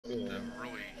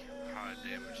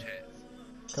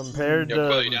Compared Yo,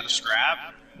 Quill, you to, down to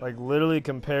scrap? like, literally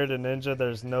compared to Ninja,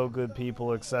 there's no good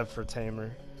people except for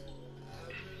Tamer.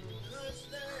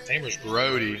 Tamer's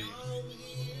grody. I'll be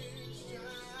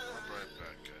right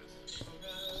back, guys.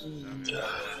 I'm gonna let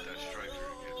that striker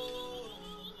again.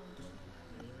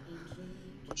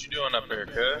 What you doing up there,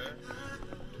 cuz?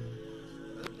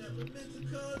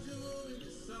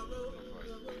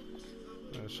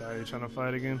 Shy, you trying to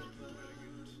fight again?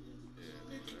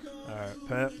 Alright,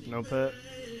 pet? No pet?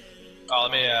 Oh,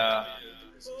 let me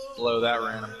blow that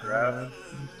random crap.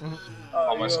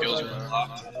 All my skills are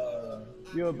unlocked.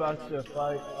 You're about to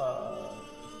fight,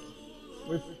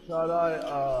 with Shadai,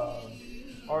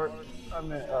 Art,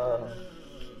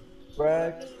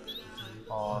 Bragg.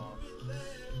 I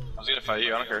was gonna fight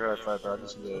you. I don't care who I fight, but I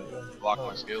just need to lock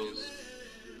my skills.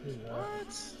 What?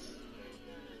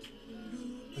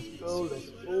 Let's go, let's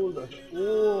go, let's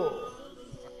go.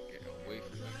 Get away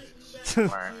from me.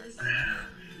 Alright.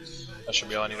 That should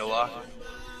be all I need to lock.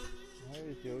 Why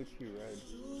is Yoshi red?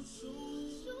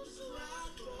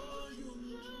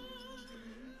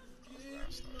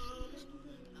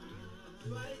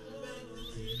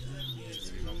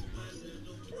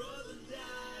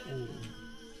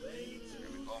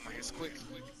 Oh my, it's quick.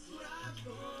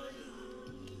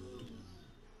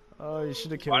 Oh, you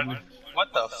should have killed me.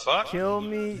 What the fuck? Kill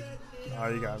me. Oh,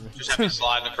 you got me. Just have me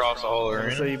sliding across the whole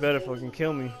arena. So you better fucking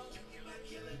kill me.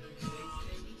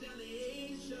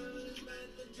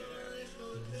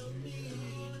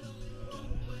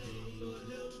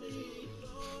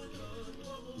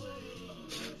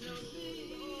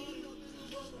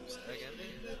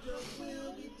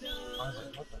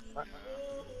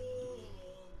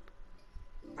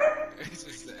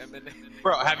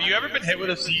 Bro, have you ever been hit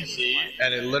with a CC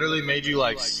and it literally made you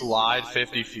like slide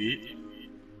 50 feet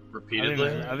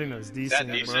repeatedly? I think that's Is that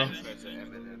decent, bro. decent?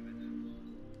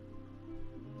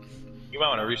 You might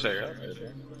want to reset your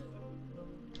outfit.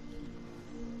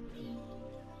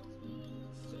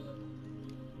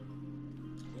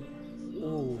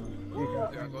 Ooh, you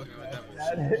got Yeah, go ahead.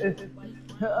 that is.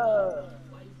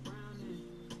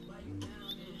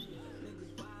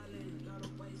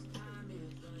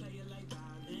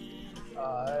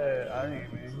 I didn't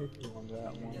even hit you on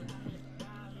that one.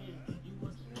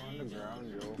 You're on the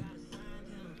ground, Joe.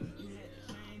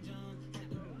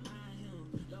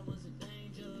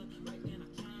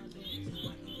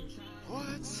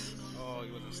 What? Oh,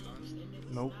 you wasn't stunned?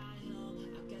 Nope.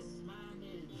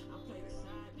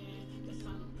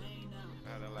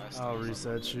 That last I'll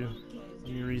reset you.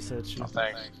 Let me reset you. Oh,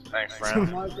 thanks. Thanks,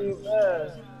 friend. Might be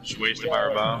bad. Just wasted my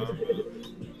rebound.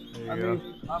 There I you go.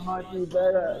 mean, I might be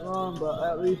bad at run, but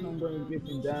at least I'm gonna get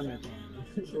some damage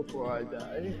before I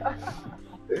die. Oh,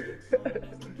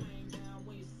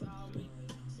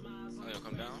 you'll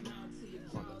come down?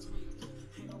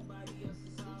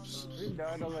 We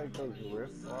died of like those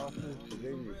rift bosses. Did they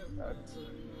use that?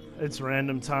 It's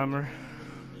random timer.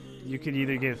 You could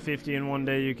either get 50 in one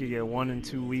day, you could get 1 in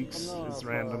 2 weeks. Oh, no, It's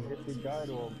random. If we died,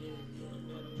 well,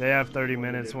 They have 30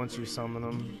 minutes once you summon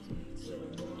them.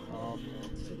 okay.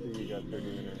 So you got 30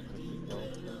 minutes to go.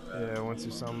 Yeah, once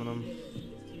you summon them.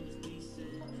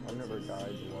 I never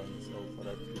died once, so but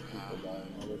I've seen people die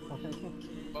another time.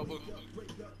 Bubble.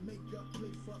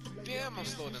 Damn, I'm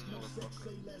slow than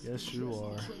motherfucker. Yes, you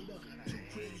are.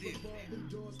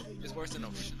 It's worse than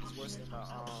it's worse than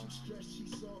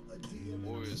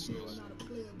Warriors.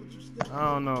 I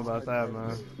don't know about that,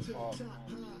 man. Oh,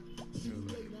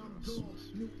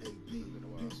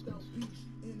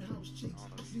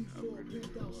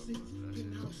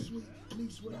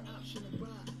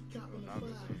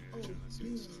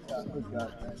 yeah, who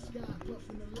got that?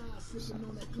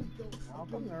 How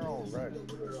come they're all red?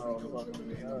 They're all fucking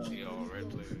me up. Yeah, all red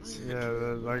players. Yeah,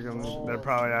 they're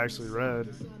probably actually red.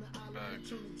 Back.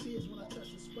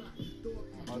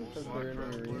 How because they're in the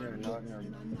arena and not in our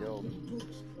guild?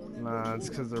 Nah, it's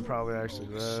because they're probably actually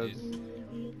red.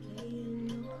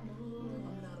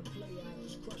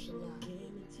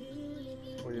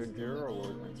 Well, your Jiro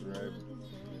wasn't red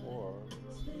before.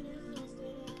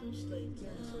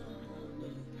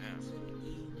 Yeah.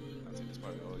 I think that's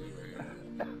probably all you right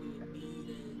here.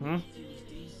 Hmm?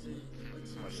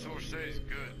 My sorcerer is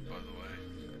good, by the way.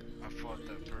 I fought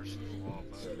that person a while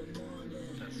back.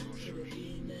 That sorcerer.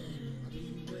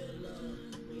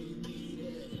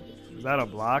 Is that a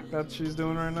block that she's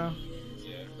doing right now?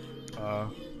 Yeah.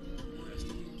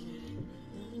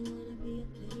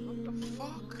 What the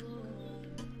fuck?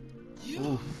 You?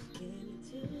 Oof.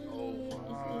 Oh,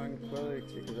 Come on, Quilly,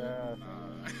 kick his ass.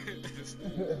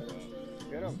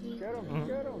 Get him, get him,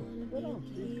 get him, get him.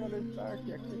 He's got his back,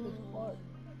 yeah, kick his butt.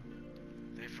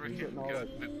 They freaking all got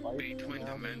that spice between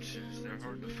now. dimensions. They're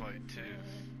hard to fight too.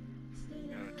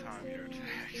 You gotta time your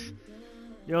attacks.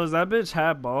 Yo, is that bitch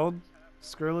half bald?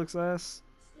 Skrillex ass?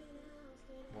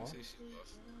 I say she's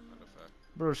buff. Matter of fact.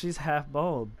 Bro, she's half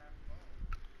bald.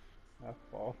 That's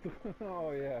false.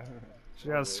 Oh yeah. She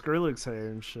got Skrillex hair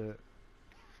and shit.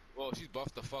 Well, she's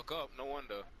buffed the fuck up. No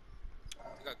wonder.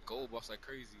 She got gold buffs like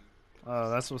crazy. Oh,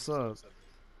 that's what's up.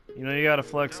 You know you gotta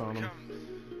flex on them.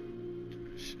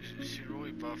 She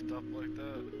really buffed up like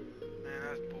that? Man,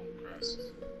 that's bullcrap.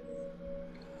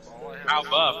 How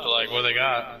buffed? Like, what they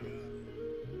got?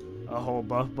 A whole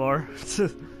buff bar. Shut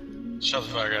the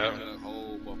fuck up. A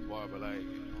whole buff bar, but like,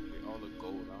 all the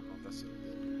gold. I don't know if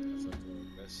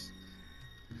that's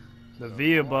The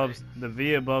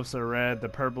Via buffs are red, the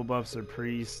purple buffs are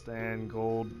priest and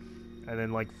gold, and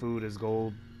then like food is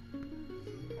gold.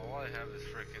 All I have is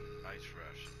freaking ice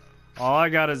ration though. All I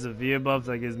got is a Via buff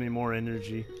that gives me more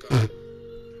energy. you know.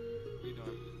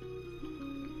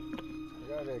 I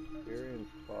got an experience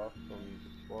buff from the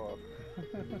swap.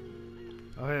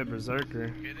 Oh yeah, Berserker.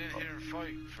 Get in here and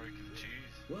fight, freaking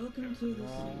cheese. Welcome to the I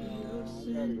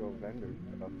gotta go vendor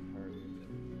stuff first.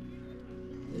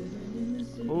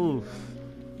 Oof.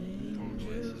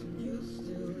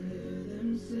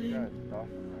 Got stuff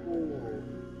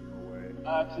away. I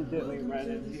accidentally ran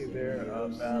into their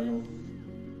battle.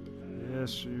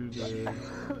 Yes, you did.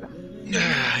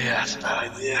 Yeah, that's a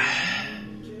bad idea.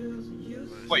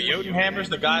 Wait, Jotunhammer's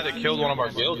the guy that killed one of our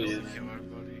guildies.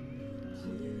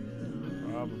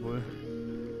 Probably.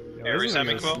 Yo, Every this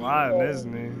nigga's semi-quote? sliding,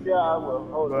 isn't he? Yeah, I will.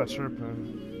 Hold I'm not on. tripping.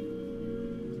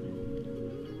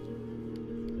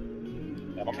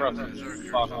 I'm roughing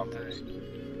fuck up.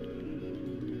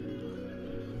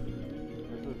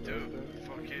 Dude,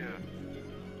 fuck yeah.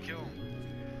 Kill him.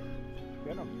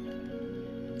 Get him.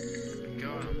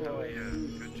 Got him. Hell yeah.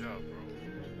 Good job,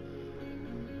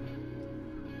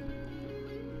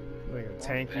 bro. Like a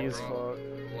tanky as fuck. Oh,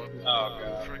 God.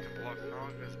 Freaking Block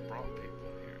Nagas brought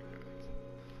people here, guys.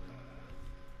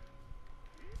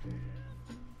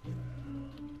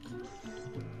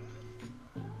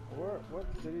 What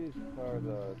cities are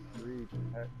the three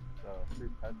pets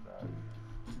at?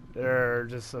 There are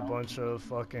just a bunch of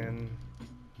fucking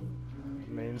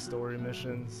main story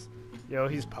missions. Yo,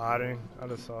 he's potting. I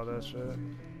just saw that shit.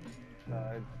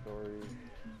 Side stories.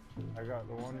 I got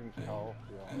the one in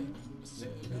California.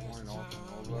 There's one in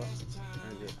Oklahoma.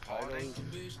 There's a Potting?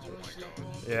 Oh my god.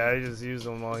 Yeah, he just used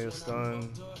them while he was stunned.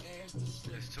 As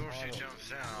soon as she jumps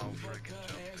down, I'll freaking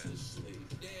jump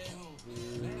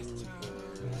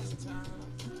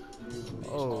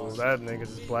Oh, that nigga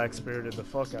just black spirited the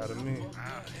fuck out of me. in.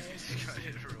 Ah, he's got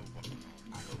hit real well.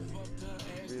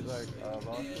 Be like,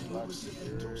 lost the black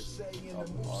spirit of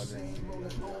modern.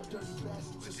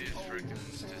 With his freaking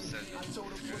just said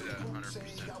through that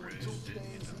 100% bridge, didn't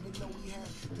you know?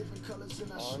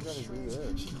 Oh, I gotta do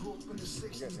this.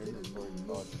 Get inventory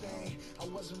thoughts now.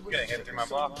 Getting hit through my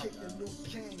block.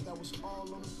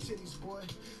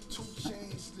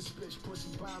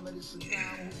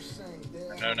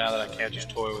 I know now that I can't just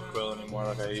toy with Quill anymore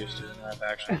like I used to. I have to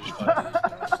actually just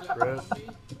fight. Rip.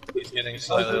 He's getting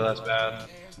slightly less bad.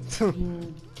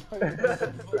 What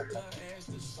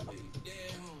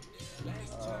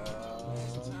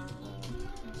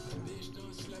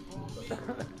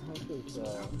does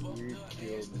weed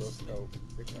field lookout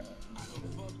pick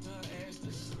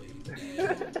I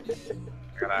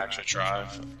gotta actually try.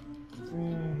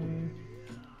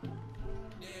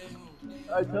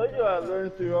 I told you I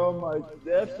learned through all my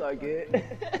deaths I get.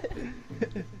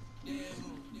 Hey,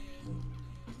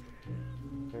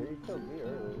 you killed me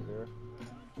earlier.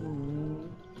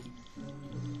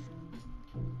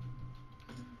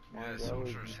 Yeah,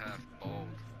 soldier's half bald.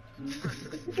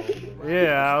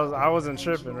 Yeah, I wasn't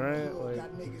tripping, right? Like,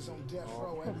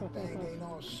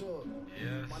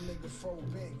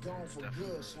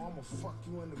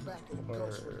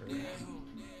 Yes.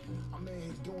 I'm in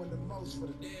here doing the most for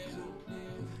the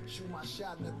shoot my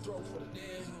shot in the throat for the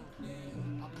I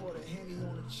poured a Henny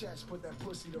on the chest, put that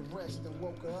pussy to rest, and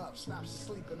woke her up, stopped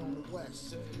sleeping on the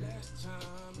west. Last time,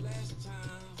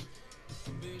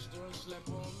 bitch done slept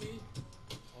on me.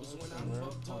 Was when I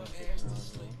fucked her ass to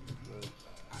sleep.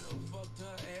 I done fucked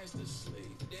her ass to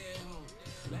sleep. Damn.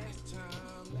 Last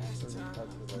time.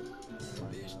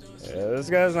 yeah, this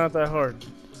guy's not that hard. I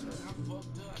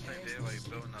think they're like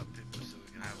building up people so we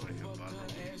can have like a battle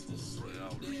royale or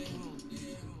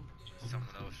something.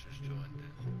 Someone else just joined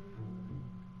it.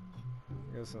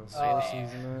 Got some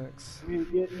sources next. We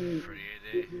getting Free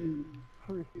AD. that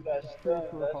Free stuff.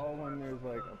 for all when there's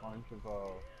like a bunch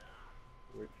of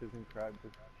witches and crabs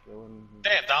just chilling.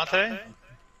 Damn, Dante.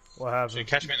 What Did you happened?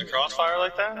 catch me in the crossfire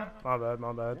like that? My bad,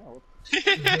 my bad. Yeah, what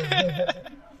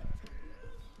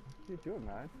you doing,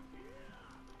 man?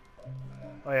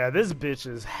 Oh yeah, this bitch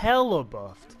is hella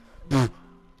buffed.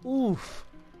 Oof.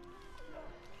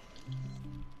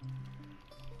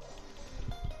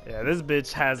 Yeah, this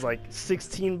bitch has like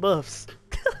 16 buffs.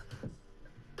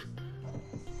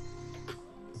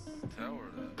 Tell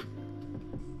her that.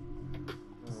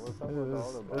 What's up with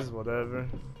all the This buffs? is whatever.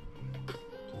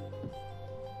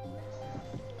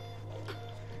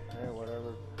 Hey,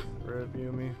 whatever. Rip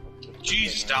Yumi.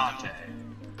 Jeez, Dante.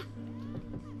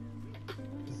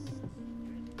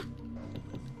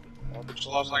 Just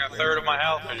lost like a third of my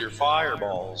health with your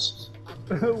fireballs.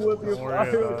 With your Don't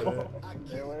worry about fireball.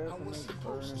 Stay away from these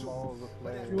burning balls of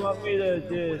flame. You want me to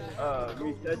just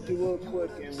reset you real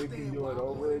quick and we can do it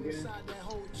over again?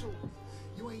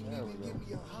 You ain't even give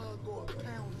me a hug or a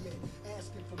pound yet.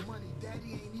 Asking for money,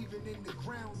 daddy ain't even in the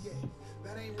ground yet.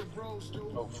 That ain't what bros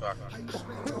do. Oh, fuck. How you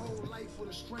spend your whole life with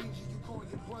a stranger you call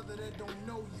your brother that don't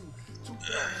know you.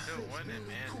 2006, winning,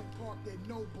 man. Coop Park, that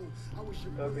Noble. I was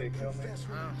your Okay, kill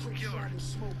me. Killer.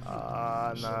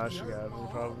 Nah, she got me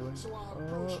probably. So I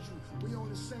approached you. We on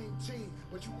the same team,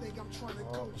 but you think I'm trying to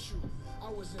coach you. I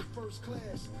was in first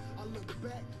class. I looked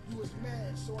back, you was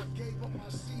mad, so I gave up my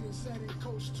seat and sat in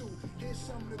coach 2. Here's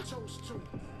something to toast to.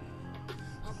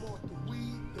 I bought the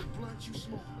weed, the blunt, you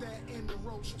smoked that, and the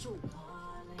roach too.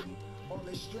 All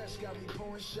this stress got me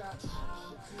pouring shots.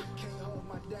 Can't hold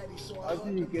my daddy, so I How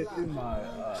did you get through my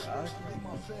supposed to be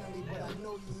my family, but I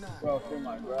know you not. well, through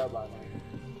my grab on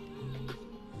it?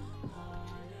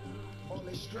 All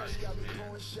this stress got me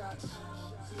pouring shots.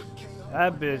 Can't hold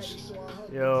That my bitch. daddy, so I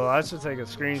hug Yo, I should take a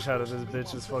screenshot of this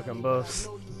bitch's fucking buffs.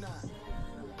 know you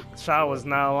not. Shot was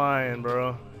not lying,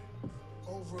 bro.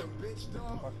 Over a bitch,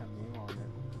 dog. Fucking meme on it.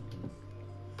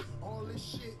 All this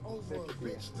shit over a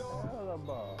bitch, dog. Hella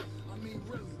buff. I mean,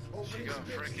 really, over She this got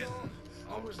bitch, freaking dog.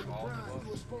 I was the all the grind. You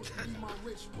buffs. was supposed to be my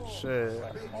rich Paul.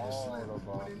 Shit. Baby, All you the slip.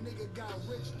 buffs. When a nigga got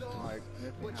rich, dog. Like,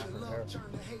 missing But half your her love hair.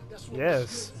 turned to hate. That's what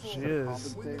Yes, we split she for. is.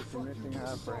 Compensate for missing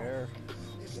half her hair.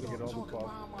 They Gotta get start all the talking buffs.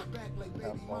 behind my back like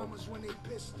Have baby balls. mamas when they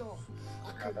pissed off. I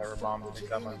God, couldn't that fuck reminds with me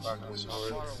your of my energy fucking when the sword.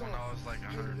 I bought shit's it when I off. was like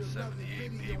Give me another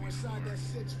 178 video baby inside that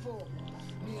before.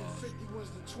 6'4". Me and 50 was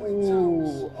the twin Ooh,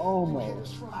 towers. You hit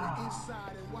almost. us from the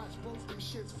inside and watch both them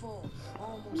shits fall. I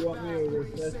almost You want me died, to you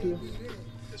ain't reset saved you? me then.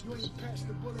 You ain't patched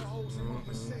the bullet holes in my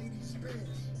Mercedes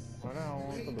Benz. Why don't I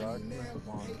want the Hate black me now, makeup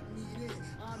you on? hate me then.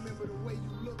 I remember the way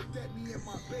you looked at me in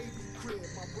my baby crib,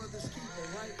 my brother's keeper,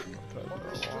 right? All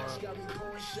this stress got me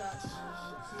pouring shots.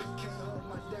 Can't hug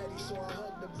my daddy, so I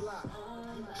hug the block.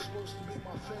 Supposed to be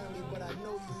my family, but I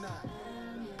know you not.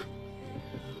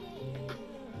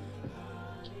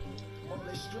 All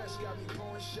this stress got me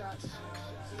pouring shots.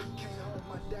 Can't hug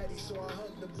my daddy, so I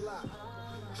hug the block.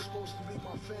 Supposed to be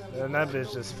my family. And but that I bitch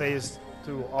know just you phased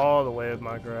through all the way with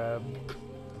my grab.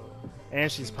 And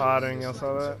she's potting, y'all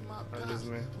saw that? Or just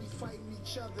me? We fighting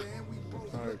each other and we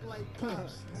both look like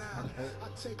pops. Nah,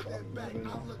 I take that back.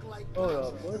 I look like Hold pops.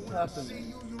 up, what's And when I happening? see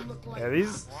you, you look like Yeah,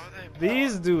 these Why are they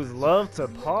these dudes love to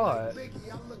pot. Biggie.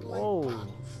 I look Whoa. like Pop.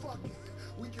 Fuck it.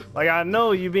 We can Like, I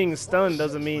know you being stunned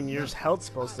doesn't mean your health's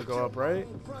supposed to go up, right?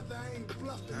 brother, I ain't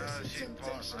bluffing. It's a she pot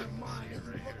temptation right of mine. here, And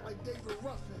you right look here. like David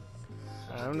Ruffin.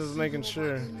 I'm just making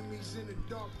sure. Enemies in the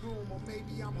dark room, or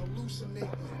maybe I'm hallucinating,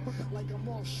 like I'm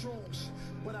off shrooms,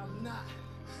 but I'm not.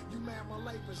 You mad my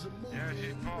life is a movie, Yeah, she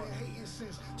and you paused. been hating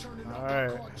since turning up Alright.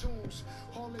 the cartoons.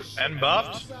 All this shit And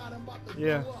buffed? outside, I'm about to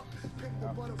Yeah. blow up. Pick the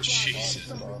butterflies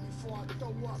Jesus. off the stomach before I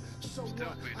throw up. So Still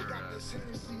what? beat I her got ass. this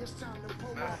Hennessy, it's time to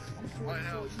pull Nah, up. I'm my 44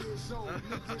 house. years old,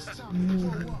 nigga, it's time to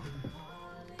grow up.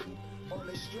 All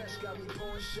this stress got me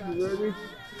pouring shots. You ready?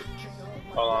 Can't hug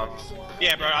my Hold on. daddy, so I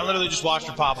Yeah, bro, I literally just watched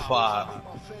her pop a pot.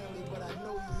 my family, but I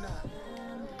know you not.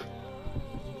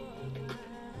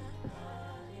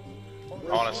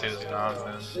 I want to see this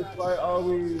nonsense. This fight, are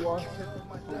we watching?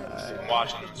 I'm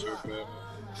watching this real quick.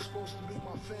 Supposed to be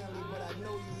my family, but I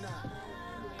know you not.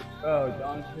 Oh,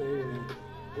 Dante and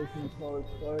listen to Chloe's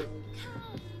fight.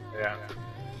 Yeah.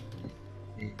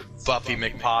 Buffy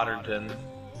McPotterton.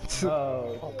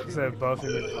 Oh, He said Buffy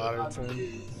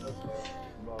McPotterton.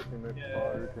 Buffy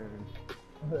McPotterton.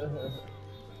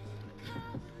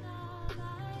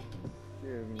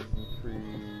 Give me some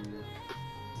trees.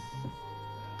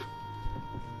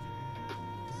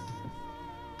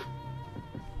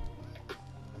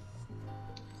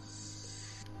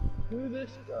 who this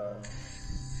guy?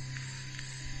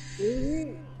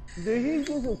 Did he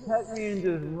just attack me and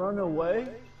just run away?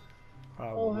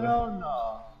 Oh Probably. hell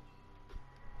no.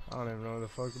 I don't even know where the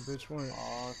fuck the bitch went.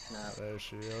 Oh snap. There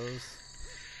she goes.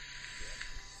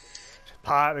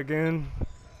 Pot again.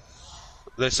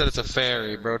 They said it's a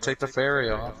ferry, bro. Take the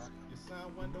ferry off. No,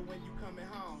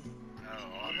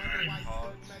 on burning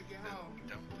pots,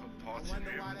 don't put pots in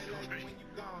your inventory.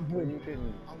 But you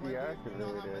can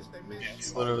deactivate it.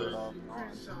 It's literally.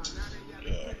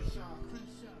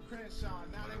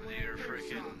 Whenever you're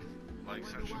freaking like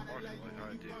Central Park, like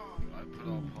I do, I put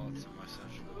all pots in my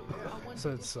Central Park.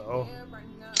 Said so.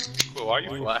 Well, why are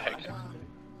you flagged?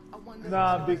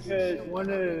 Nah, because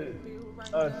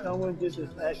someone just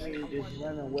attacked me and just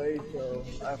ran away, so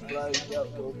I flagged up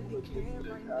real quick.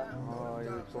 Oh,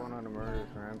 you're just going on a murderous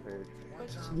rampage.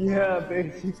 Yeah,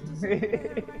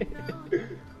 basically.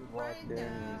 Walked in,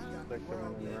 clicked him,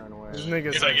 and then ran away. This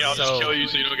nigga He's said like, yeah, I'll just so. kill you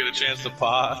so you don't get a chance to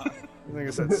pot. This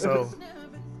nigga said so.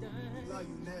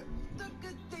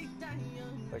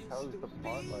 Like, how's the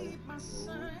pot like? Got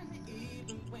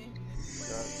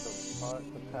the pot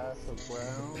to pass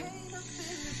around.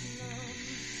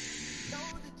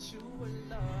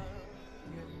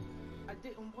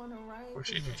 Where's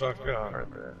she the fuck gone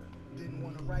right there? Didn't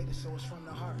want to write it, so it's from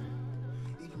the heart.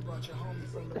 Even brought your homie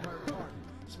from the bird park.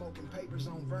 Smoking papers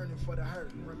on Vernon for the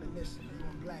hurt. Reminiscing. You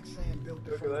and Black Sand built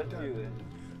it Okay, from the let's dirt. do this.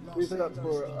 He's up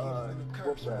for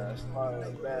whoop-ass,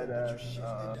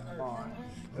 badass pawn.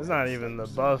 It's not even the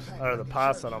buff or the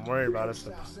pots that I'm worried about. It's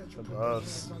the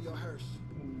buffs.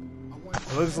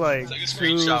 It looks like Take a 2,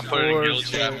 screenshot, put it in 4, guild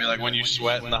chat, and be like, when you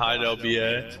sweat in the high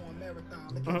LBA.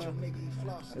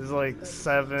 It's like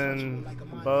 7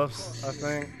 buffs, I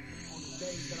think.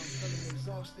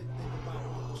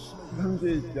 I'm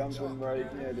just jumping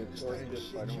right near the torch,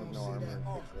 just Fighting with no armor.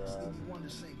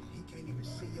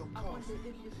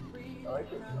 I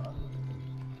like it.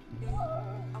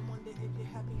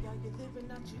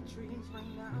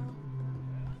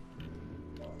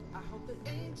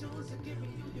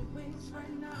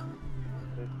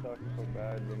 This sucks so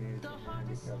bad, they need to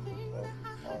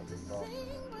handicap themselves.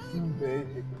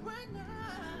 Basically.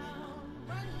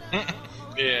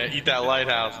 Yeah, eat that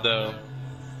lighthouse, though.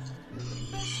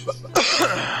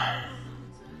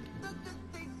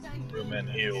 Room and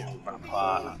heal my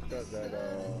pot. Got that,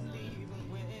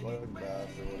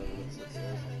 bloodbath or whatever the fuck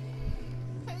it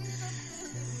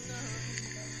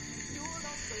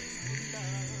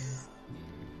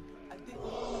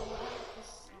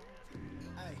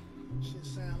Hey, shit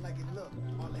sound like it look.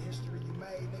 All the history you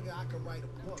made, nigga, I could write a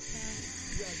book.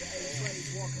 You had the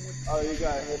A-Trades walking with the Oh, you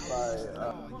got hit by,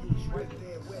 you was right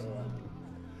there with me.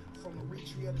 From the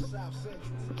retreat of the South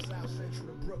Central, from South Central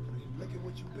to Brooklyn. Look at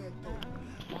what you've been through.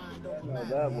 Mind don't No, matter,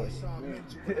 that man, was it's all me.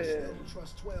 mental, but I still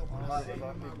trust 12 when I say my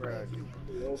review.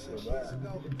 Go 6 for years that.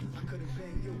 ago, I could have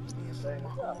been you. Me and some of my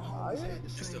own homies had the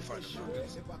same issue. If I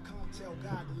come, tell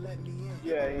God to let me in.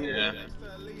 Yeah, he Yeah.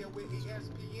 with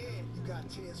ESPN. You got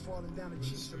tears falling down the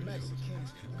cheeks of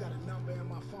Mexicans. You got a number in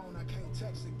my phone, I can't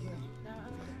text again.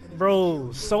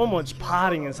 Bro, so much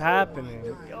potting is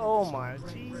happening. Oh my I'm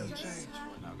jeez. not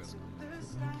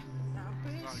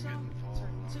getting involved.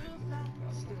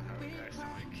 I mean, I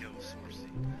accidentally killed Sourcey.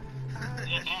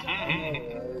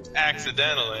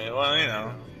 Accidentally. Well, you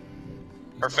know.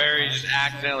 Her fairy just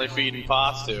accidentally feeding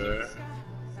pots to her.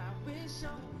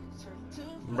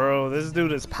 Bro, this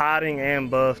dude is potting and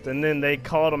buffed, and then they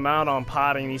called him out on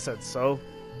potting, and he said so.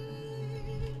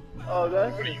 Oh,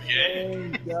 that's What are the you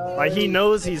getting? same guy. Like, he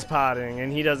knows he's potting,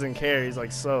 and he doesn't care. He's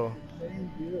like, so. Same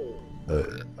deal.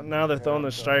 Now they're throwing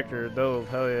the striker. Dope.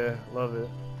 Hell yeah. Love it.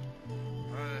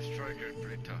 That striker is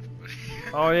pretty tough, buddy.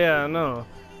 Oh, yeah, I know.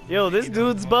 Yo, this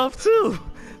dude's buffed, too.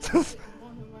 No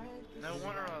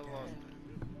wonder I lost.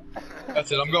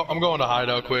 That's it. I'm going to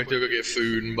hideout quick to go get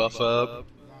food and buff up.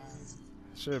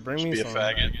 Shit, bring Just me be a some.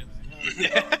 faggot.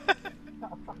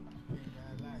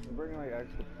 Bring like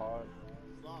extra pods.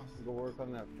 Go work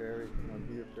on that ferry.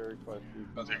 Do your ferry quest.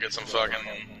 About to get some fucking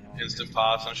instant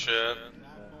pots and shit.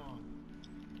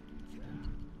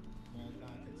 What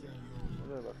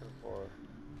are they looking for?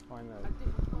 Find that.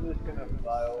 I'm just gonna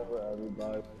fly over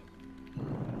everybody.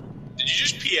 Did you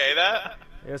just PA that?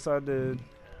 Yes, I did.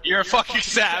 You're a fucking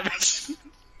savage.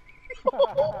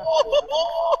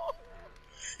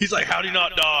 He's like, how'd he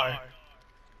not die?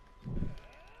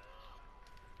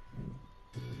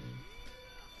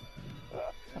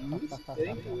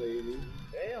 Thank you, lady.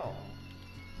 Damn.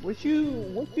 What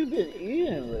you been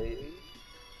eating, lady?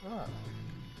 Huh.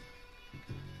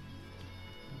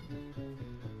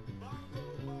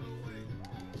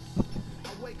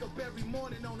 I wake up every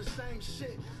morning on the same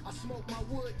shit. I smoke my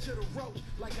wood to the roach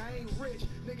like I ain't rich.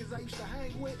 Niggas I used to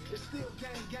hang with, it's still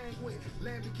gang with.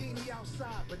 Lamborghini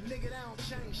outside, but nigga, that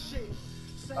don't change shit.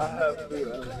 I have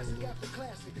to. Classic after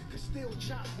classic, still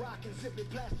chop, rock, and zip it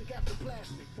plastic after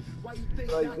plastic. Why you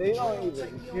think Like, they don't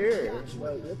even care. Like,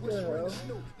 what the hell?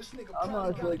 I might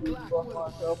as well just fuck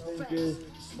myself and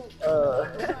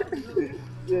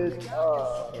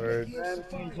Word.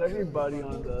 rampage everybody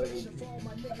on the other team.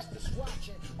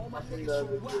 On the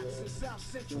other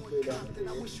team.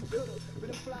 Been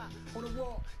a fly on the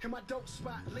wall, in my dope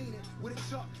spot, leaning with a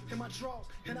tuck in my drawers,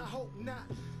 and I hope not,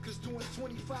 cause doing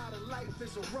 25 to life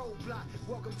is a roadblock.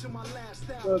 Welcome to my last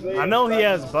album. I know he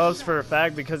has buffs for a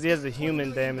fact because he has the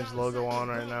human damage logo on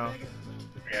right now.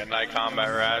 Yeah, night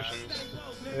combat rations.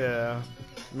 Yeah.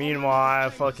 Meanwhile, I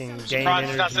fucking gain Surprised energy.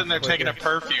 he's not sitting there taking a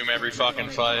quicker. perfume every fucking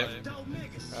fight.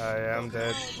 Oh yeah, I'm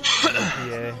dead. No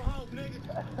PA.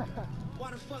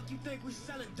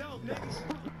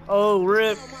 Oh,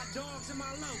 rip.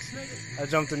 I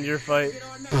jumped into your fight.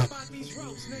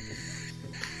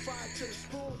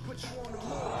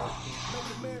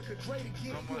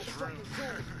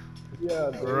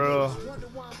 Yeah, Bro.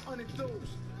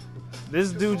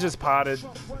 This dude just potted.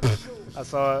 I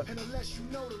saw it.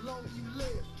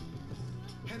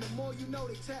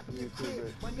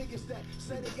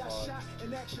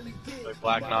 Like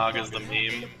Black Nog is the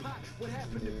meme.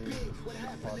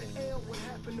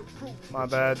 My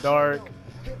bad, Dark.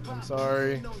 I'm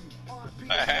sorry.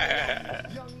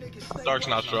 Dark's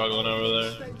not struggling over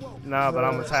there. Nah, but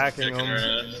I'm attacking Kicking her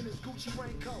him. ass.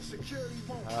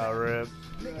 Oh, rip.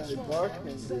 Dark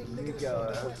can just sneak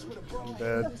out. I'm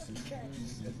dead.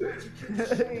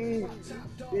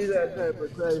 He's that type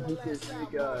of player who can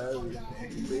sneak out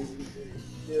everything.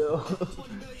 Still.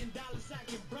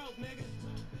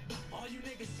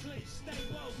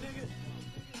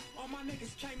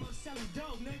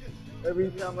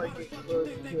 Every time I get close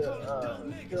to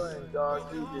killing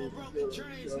Dark, he just kills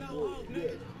himself with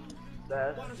shit.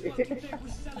 That's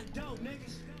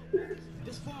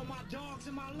This for all my dogs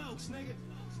and my lokes, nigga.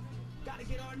 Gotta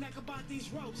get our neck about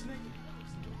these ropes, nigga.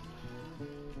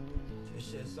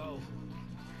 This shit's over.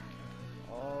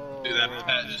 Oh. Dude, that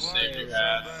pet just saved your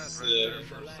ass. Yeah.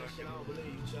 For a second.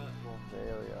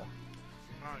 Failure.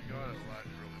 My god, it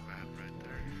lagged really bad right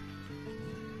there.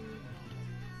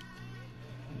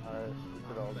 Alright, we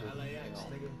could all just,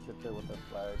 sit there with the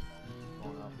flag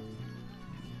going up.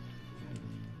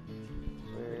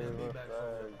 Wave the flag.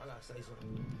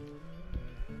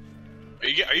 Are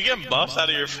you getting buffs out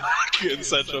of your fucking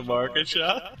Central Market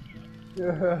shop? Am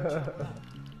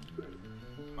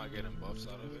I getting buffs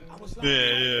out of it?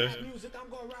 Yeah.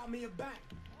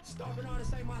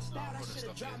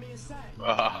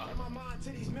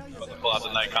 Pull out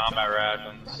the night combat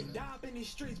rations.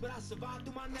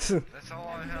 That's all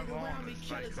I have on is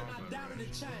night combat.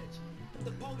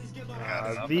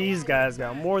 These guys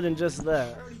got more than just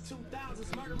that.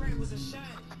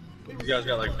 You guys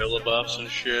got like Villa buffs and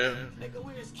shit.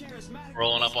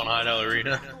 Rolling up on Hideout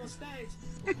Arena.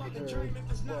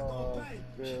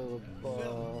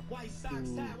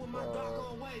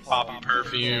 Popping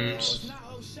perfumes.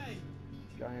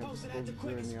 Giant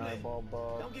booger in the eyeball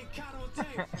bug.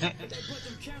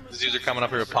 These dudes are coming up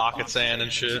here with pocket sand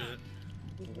and shit.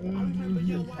 They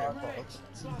even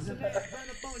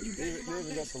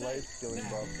got the life skilling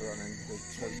buff running.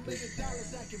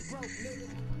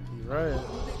 You're right.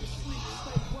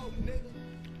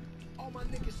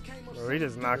 Bro, he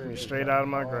just knocked me straight out of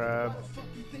my grab.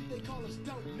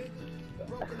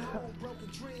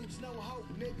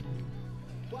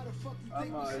 Oh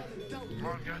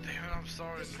goddamn, I'm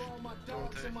sorry.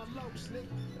 Dante.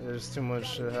 There's too much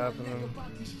shit happening.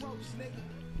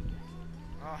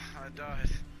 Oh, I died.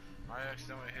 I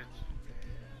accidentally hit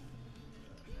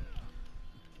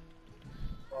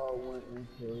you. Went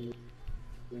into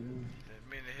Didn't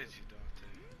mean to hit you, Dante.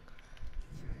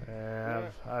 Yeah,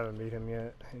 I haven't beat him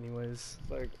yet, anyways.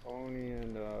 It's like Oni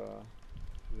and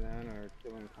Zan are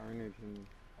killing Carnage and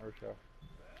Arsha.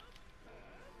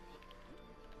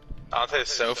 Dante's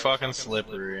so fucking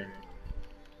slippery.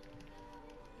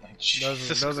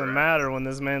 Doesn't matter when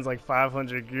this man's like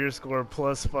 500 gear score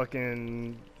plus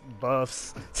fucking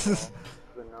buffs.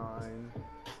 Benign.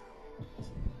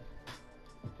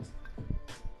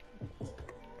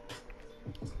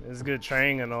 It's good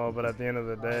training and all, but at the end of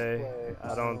the day,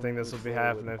 I don't think this would be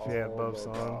happening if he had buffs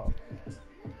on.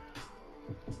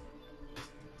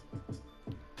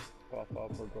 Pop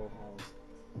up or go home.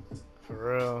 For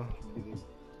real.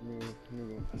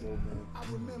 I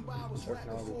remember I was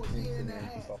rapping for a year and a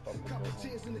half. Couple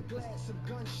tears in the glass, some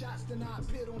gunshots, then I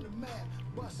appeared on the map.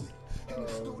 Busted in the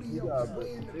studio.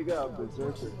 They got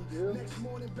Berserker too. Next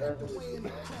morning, back to way in the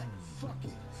crack. Fuck it.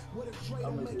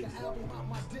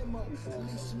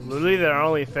 Literally, the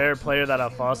only fair player that I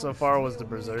fought so far was the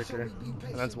Berserker.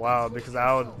 And that's wild because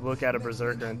I would look at a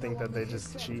Berserker and think that they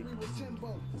just cheat.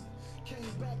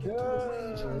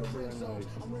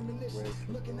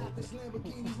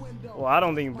 Well, I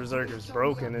don't think Berserker's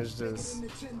broken, it's just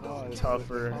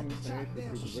tougher.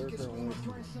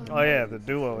 Oh yeah, the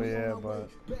duo, yeah, but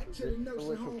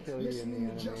kill you in the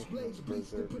animation of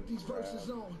Berserker.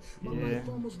 yeah.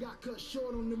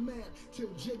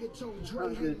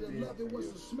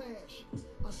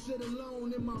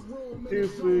 Two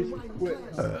foods quit.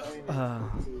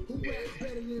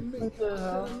 What the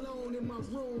hell?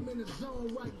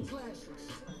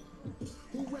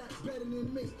 Who rap better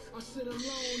than me? I sit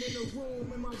alone in a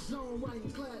room in my zone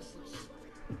writing classics.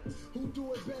 Who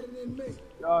do it better than me?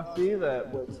 Y'all see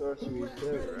that what sorcery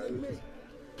said, right?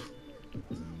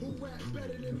 Who rap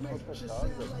better than me? Just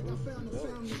sound like I found a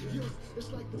fountain of youth.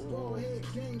 It's like the ball head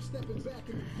game stepping back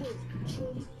in the book.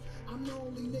 True. I'm the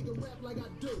only nigga rap like I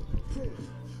do. Proof.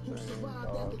 Who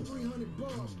survived after 300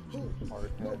 bars? Who?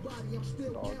 Nobody. I'm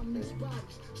still counting these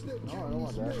bodies. Still counting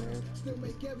these millions. Still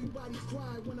make everybody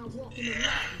cry when I walk in the lobby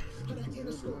of that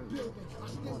Interscope building. I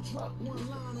still drop one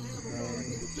line and have a lot of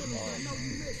niggas feelings. I know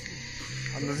you miss me.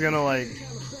 I'm just gonna like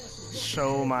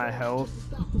show my health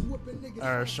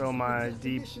or show my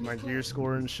gear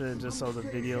score and shit just so the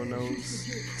video knows.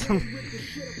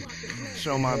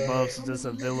 Show my buffs, just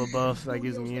a Villa buff that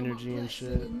gives me energy and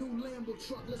shit.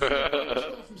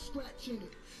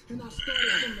 And I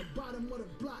started from the bottom of the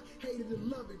block, hated to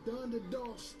love it, the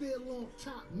underdog still on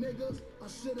top, nigga. I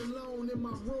sit alone in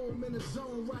my room in the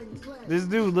zone writing class. This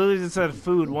dude literally just said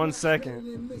food 1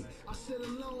 second. I sit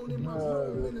alone in my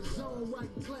room in the zone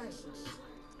writing classes.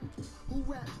 Who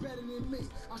rap better than me?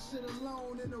 I sit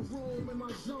alone in a room in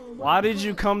my zone. Why did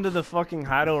you come to the fucking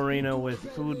Hideout Arena with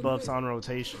food buffs on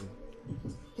rotation?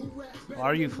 Why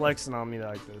are you flexing on me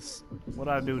like this?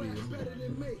 What'd I do to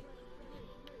you?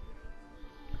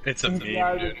 It's a meme,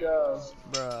 dude.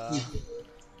 Bruh.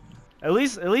 At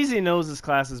least he knows his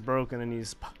class is broken and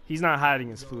he's not hiding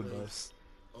his food buffs.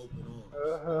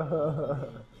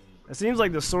 It seems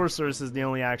like the sorceress is the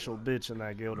only actual bitch in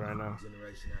that guild right now.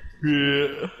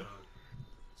 Yeah.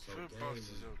 Food buffs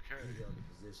is okay.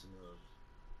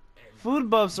 Food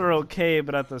buffs are okay,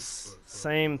 but at the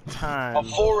same time, A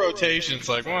full rotation's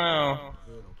like, wow. What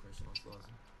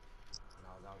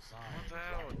the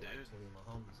hell, dude?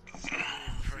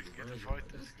 Freaking get to fight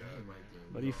this guy, man.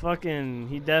 but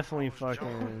he definitely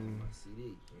fucking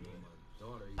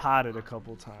potted a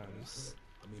couple times.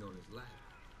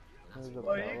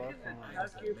 Well, you can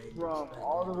attack you from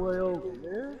all the way over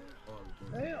there?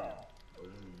 Damn.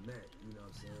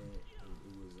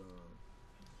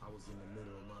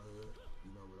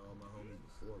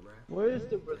 What is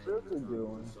the Berserker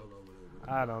doing?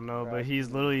 I don't know, but he's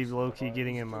literally low-key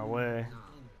getting in my way.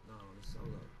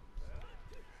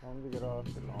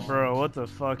 Bro, what the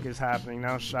fuck is happening?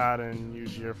 Now Shad and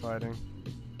Yuji are fighting.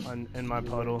 In my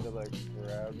puddle.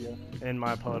 In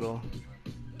my puddle.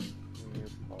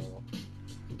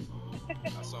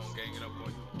 I saw him ganging up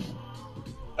on you.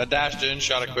 I dashed in,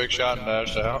 shot a quick shot, and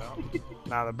dashed out.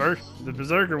 Nah, the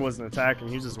Berserker wasn't attacking,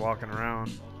 he was just walking around.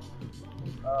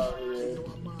 Oh, yeah.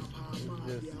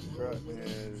 Just strutting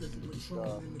his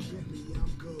stuff.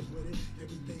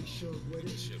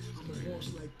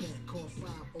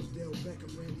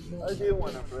 I do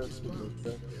want to press the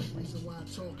Berserker. Reason why I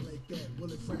talk like that,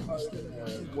 bullet frame Oh, instead of yeah,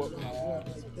 whoop my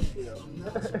ass. I'm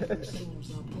not so many songs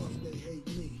I puff, they hate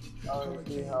me. I don't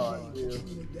see how I do.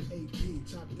 The AP,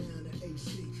 top down to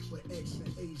AC, with X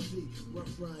and AZ.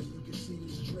 Rough ride, you can see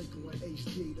this Drake on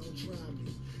HD, don't try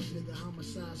me. Nigga,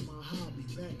 homicide's my hobby.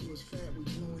 Backwards fat, we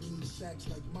blowing these sacks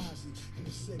like Mozzie. In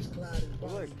the 6 glide and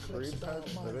body, clip style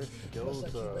money. Plus I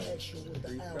keep an extra with the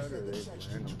alpha, the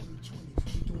texture 2020.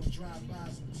 We doing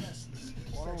drive-bys and Teslas.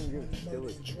 Why don't we give skill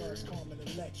drugs, calm and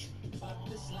electric. Fuck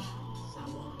this life, I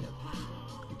want the power.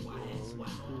 Why it's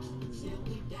wild, till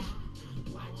we die.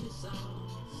 Watch us all,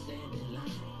 stand in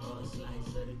line for a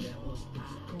slice of the devil's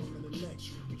pie. Calm and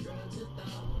electric. Drugs are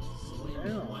thoughts,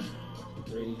 swimming wine.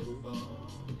 At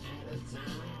a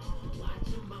time, watch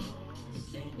them all,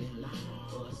 stand in line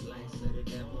for a slice of the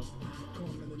devil's pie.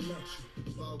 Calm and electric.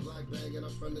 Fall black bag and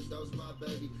I'm from the dough spot,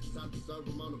 baby. Top to serve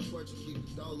them on the porch and keep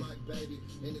the dough like baby.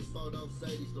 In this photo,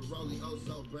 Sadie's the rolling oh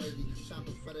so brady.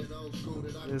 Shopping for that old school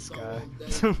that I This can guy.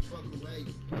 Fucking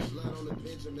lady. Blood on the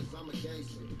Benjamins, I'm a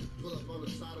gangster. Pull up on the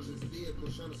side of this vehicle,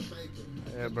 trying to spank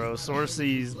her. Yeah, bro,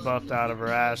 Sorcy's buffed out of her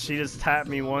ass. She just tapped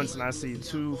me once and I see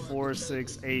 2, 4,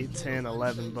 6, 8, 10,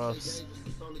 11 buffs.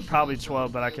 Probably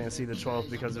 12, but I can't see the 12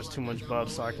 because there's too much buff,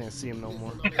 so I can't see him no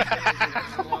more.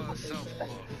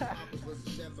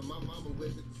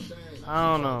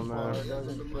 I don't know, Car man.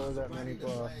 doesn't show that many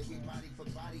buffs.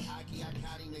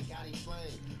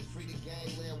 Free the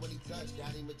game, land when he touched,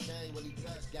 got him a chain when he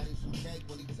touched, got him some cake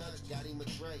when he touched, got him a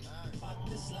drink.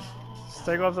 Let's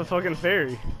take off the fucking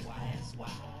ferry.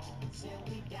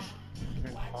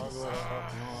 And toggle it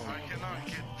off and on. I cannot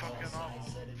get fucking off.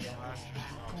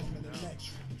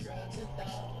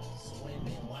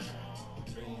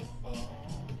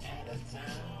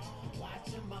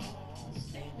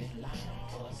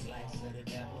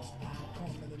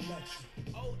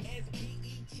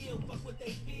 OSBE chill, fuck what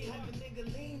they feel. Have a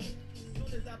nigga lean.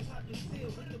 Soon as I pop the seal,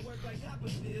 look to work like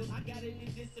Copperfield. I got it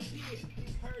and disappeared.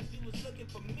 Heard you was looking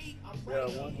for me. I'm right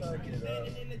Yeah, once I get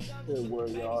up to where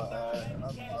y'all at,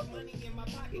 I'm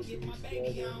probably will be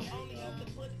better.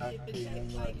 I see him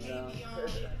right now.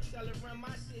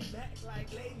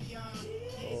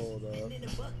 Hold up.